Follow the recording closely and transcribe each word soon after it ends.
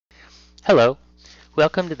Hello,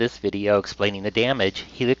 welcome to this video explaining the damage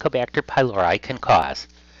Helicobacter pylori can cause.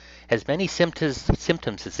 As many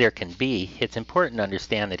symptoms as there can be, it's important to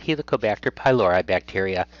understand that Helicobacter pylori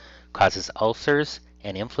bacteria causes ulcers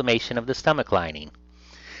and inflammation of the stomach lining.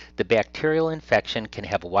 The bacterial infection can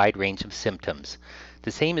have a wide range of symptoms.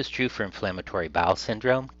 The same is true for inflammatory bowel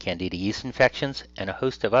syndrome, Candida yeast infections, and a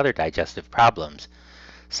host of other digestive problems.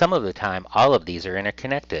 Some of the time, all of these are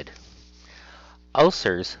interconnected.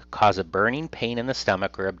 Ulcers cause a burning pain in the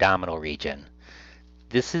stomach or abdominal region.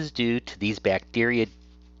 This is due to these bacteria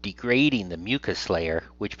degrading the mucous layer,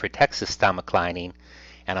 which protects the stomach lining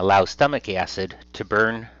and allows stomach acid to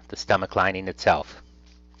burn the stomach lining itself.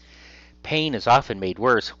 Pain is often made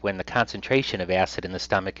worse when the concentration of acid in the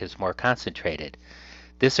stomach is more concentrated.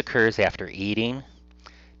 This occurs after eating.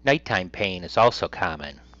 Nighttime pain is also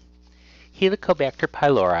common. Helicobacter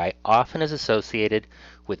pylori often is associated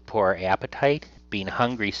with poor appetite, being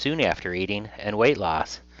hungry soon after eating, and weight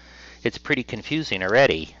loss. It's pretty confusing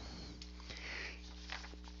already.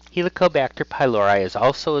 Helicobacter pylori is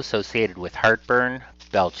also associated with heartburn,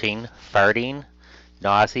 belching, farting,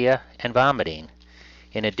 nausea, and vomiting.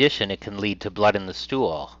 In addition, it can lead to blood in the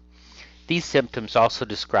stool. These symptoms also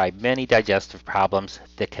describe many digestive problems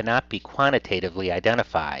that cannot be quantitatively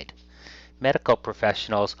identified. Medical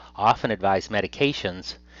professionals often advise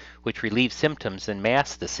medications which relieve symptoms and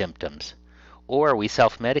mask the symptoms, or we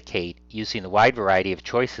self-medicate using the wide variety of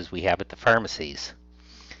choices we have at the pharmacies.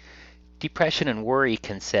 Depression and worry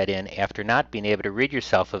can set in after not being able to rid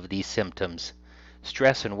yourself of these symptoms.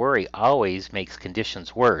 Stress and worry always makes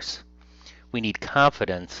conditions worse. We need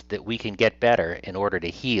confidence that we can get better in order to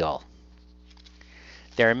heal.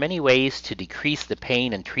 There are many ways to decrease the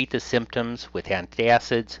pain and treat the symptoms with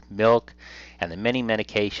antacids, milk, and the many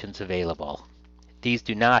medications available. These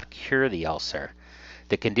do not cure the ulcer.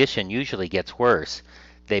 The condition usually gets worse.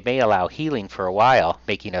 They may allow healing for a while,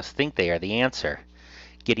 making us think they are the answer.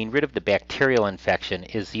 Getting rid of the bacterial infection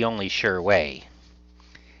is the only sure way.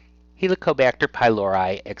 Helicobacter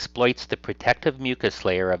pylori exploits the protective mucous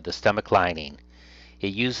layer of the stomach lining.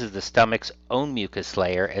 It uses the stomach's own mucous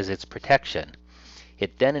layer as its protection.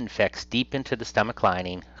 It then infects deep into the stomach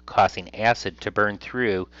lining, causing acid to burn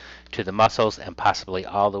through to the muscles and possibly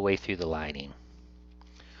all the way through the lining.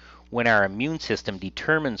 When our immune system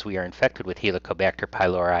determines we are infected with Helicobacter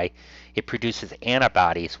pylori, it produces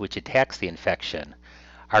antibodies which attacks the infection.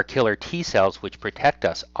 Our killer T cells, which protect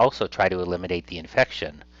us, also try to eliminate the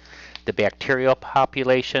infection. The bacterial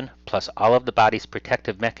population, plus all of the body's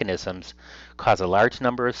protective mechanisms, cause a large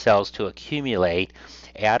number of cells to accumulate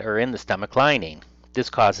at or in the stomach lining. This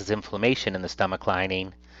causes inflammation in the stomach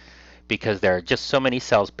lining because there are just so many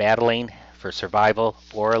cells battling for survival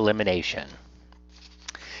or elimination.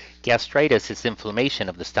 Gastritis is inflammation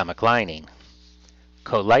of the stomach lining.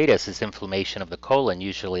 Colitis is inflammation of the colon,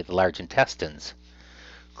 usually the large intestines.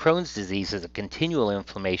 Crohn's disease is a continual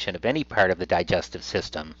inflammation of any part of the digestive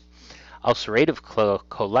system. Ulcerative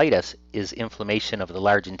colitis is inflammation of the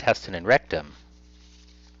large intestine and rectum.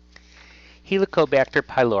 Helicobacter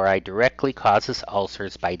pylori directly causes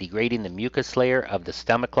ulcers by degrading the mucous layer of the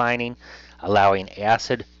stomach lining, allowing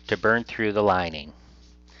acid to burn through the lining.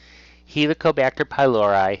 Helicobacter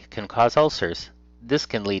pylori can cause ulcers. This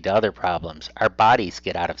can lead to other problems. Our bodies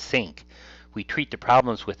get out of sync. We treat the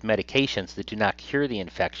problems with medications that do not cure the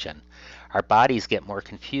infection. Our bodies get more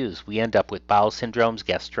confused. We end up with bowel syndromes,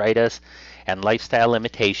 gastritis, and lifestyle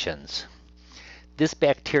limitations. This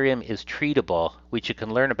bacterium is treatable, which you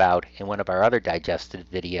can learn about in one of our other digestive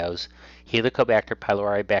videos, Helicobacter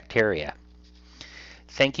pylori bacteria.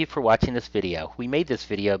 Thank you for watching this video. We made this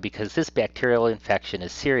video because this bacterial infection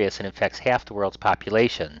is serious and infects half the world's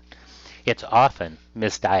population. It's often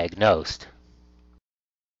misdiagnosed.